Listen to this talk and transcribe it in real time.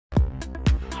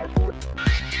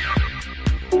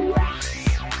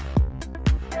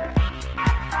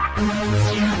Hello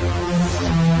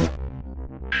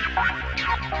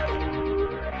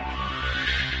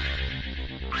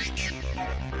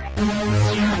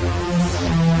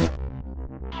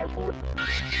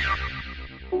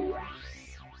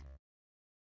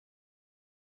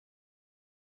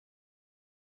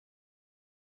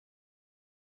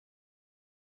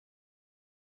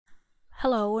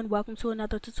and welcome to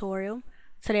another tutorial.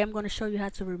 Today I'm going to show you how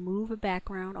to remove a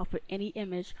background off of any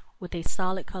image with a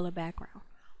solid color background.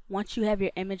 Once you have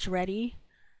your image ready,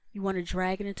 you want to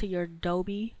drag it into your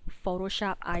Adobe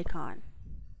Photoshop icon.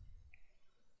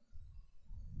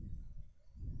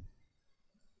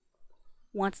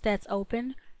 Once that's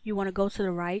open, you want to go to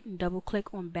the right and double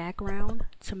click on background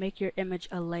to make your image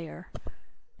a layer.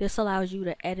 This allows you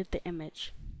to edit the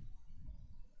image.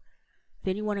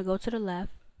 Then you want to go to the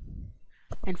left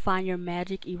and find your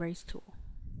magic erase tool,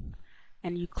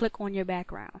 and you click on your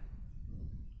background.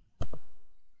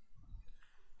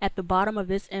 At the bottom of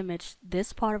this image,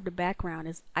 this part of the background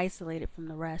is isolated from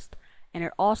the rest, and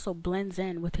it also blends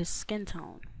in with his skin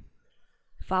tone.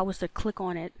 If I was to click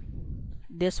on it,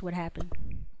 this would happen.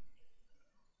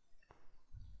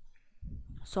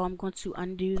 So I'm going to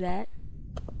undo that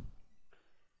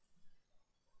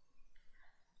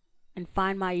and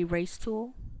find my erase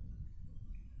tool.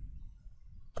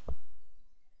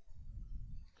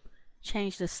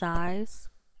 Change the size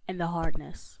and the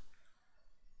hardness.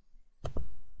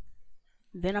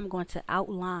 Then I'm going to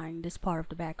outline this part of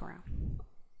the background.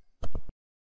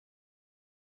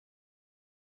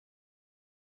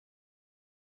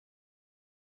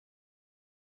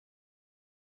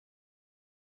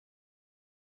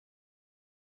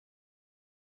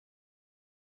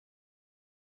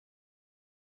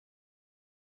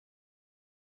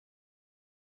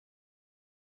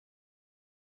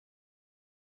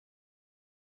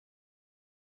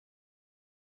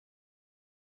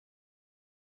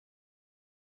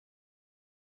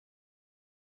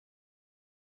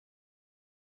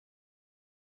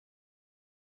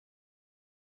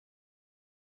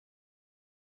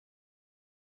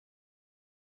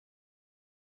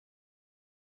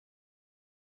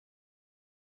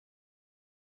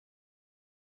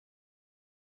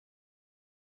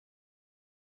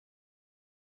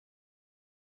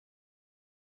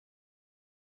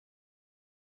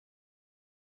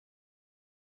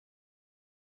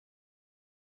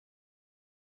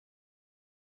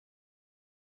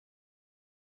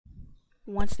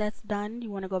 Once that's done, you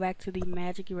want to go back to the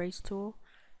magic erase tool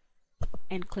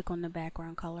and click on the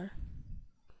background color.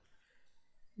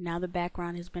 Now the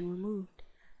background has been removed.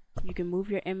 You can move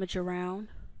your image around.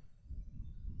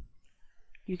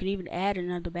 You can even add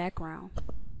another background.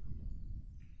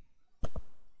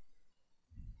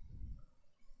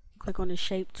 Click on the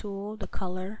shape tool, the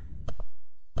color,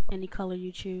 any color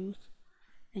you choose,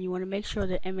 and you want to make sure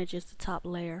the image is the top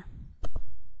layer.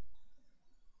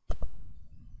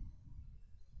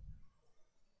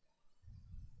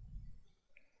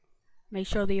 Make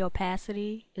sure the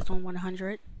opacity is on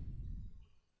 100.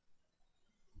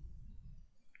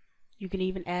 You can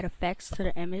even add effects to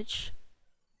the image,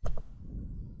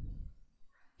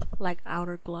 like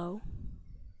outer glow.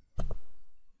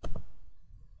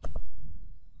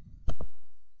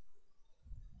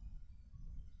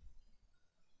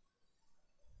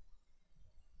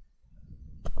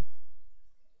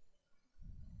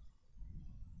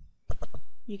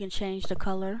 You can change the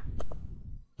color.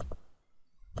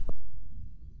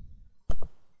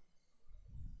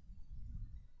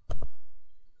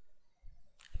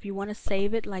 If you want to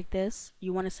save it like this,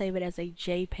 you want to save it as a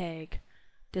JPEG.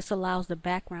 This allows the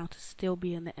background to still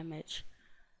be in the image.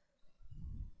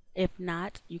 If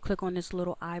not, you click on this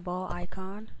little eyeball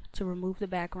icon to remove the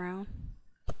background.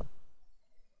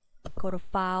 Go to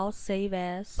File, Save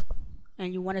As,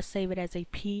 and you want to save it as a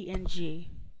PNG.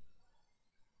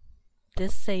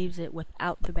 This saves it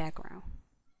without the background.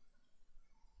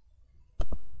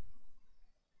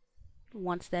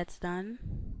 Once that's done,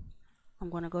 I'm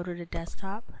going to go to the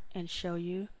desktop and show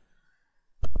you.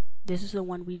 This is the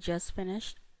one we just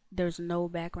finished. There's no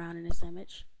background in this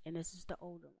image, and this is the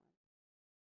older one.